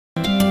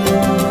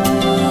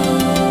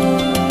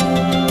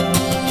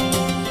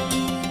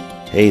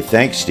Hey,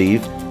 thanks,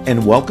 Steve,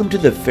 and welcome to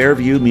the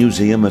Fairview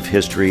Museum of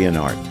History and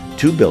Art,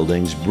 two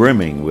buildings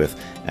brimming with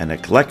an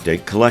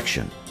eclectic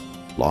collection.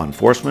 Law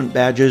enforcement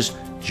badges,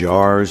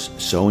 jars,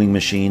 sewing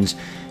machines,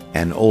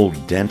 an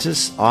old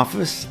dentist's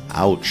office,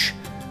 ouch.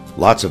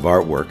 Lots of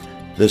artwork,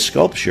 the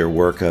sculpture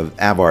work of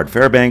Avard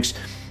Fairbanks,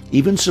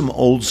 even some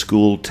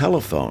old-school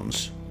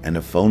telephones and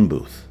a phone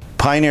booth.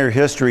 Pioneer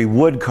history,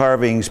 wood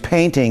carvings,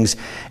 paintings,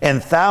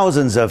 and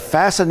thousands of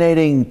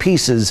fascinating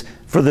pieces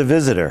for the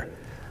visitor.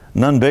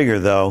 None bigger,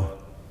 though,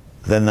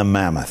 than the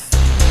mammoth.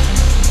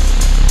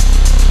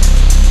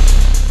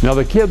 Now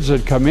the kids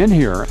that come in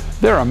here,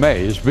 they're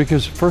amazed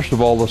because, first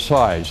of all, the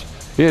size.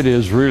 It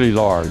is really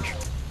large.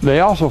 They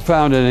also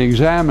found in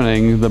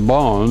examining the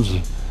bones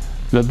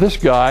that this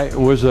guy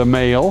was a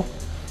male.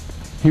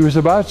 He was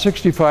about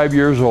 65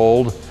 years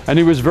old, and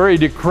he was very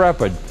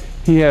decrepit.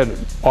 He had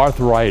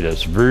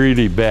arthritis,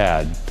 really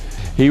bad.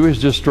 He was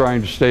just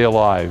trying to stay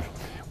alive.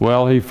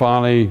 Well, he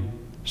finally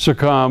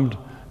succumbed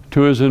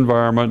to his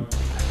environment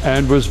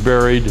and was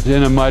buried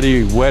in a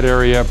muddy, wet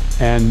area,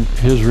 and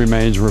his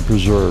remains were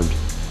preserved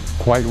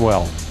quite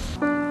well.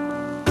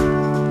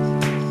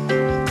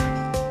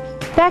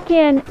 Back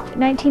in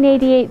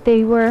 1988,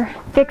 they were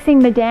fixing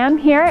the dam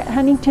here at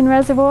Huntington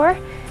Reservoir,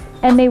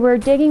 and they were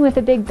digging with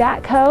a big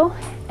backhoe,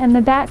 and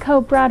the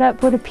backhoe brought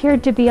up what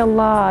appeared to be a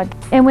log.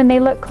 And when they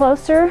looked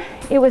closer,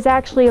 it was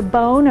actually a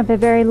bone of a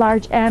very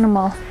large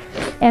animal.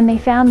 And they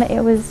found that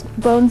it was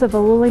bones of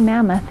a woolly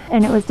mammoth,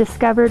 and it was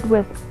discovered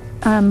with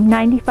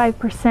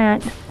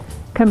 95%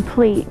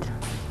 complete,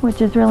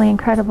 which is really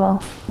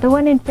incredible. The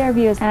one in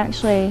Fairview is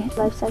actually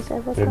Life-size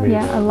replica?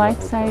 Yeah, a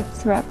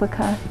life-size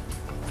replica.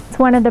 It's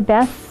one of the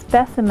best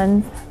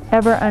specimens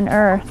ever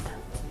unearthed.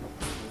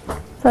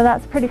 So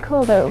that's pretty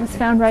cool that it was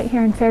found right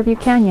here in Fairview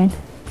Canyon.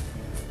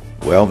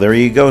 Well, there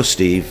you go,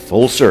 Steve.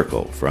 Full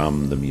circle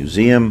from the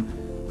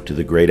museum to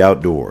the great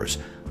outdoors.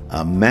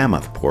 A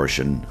mammoth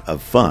portion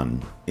of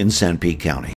fun in Sanpete County.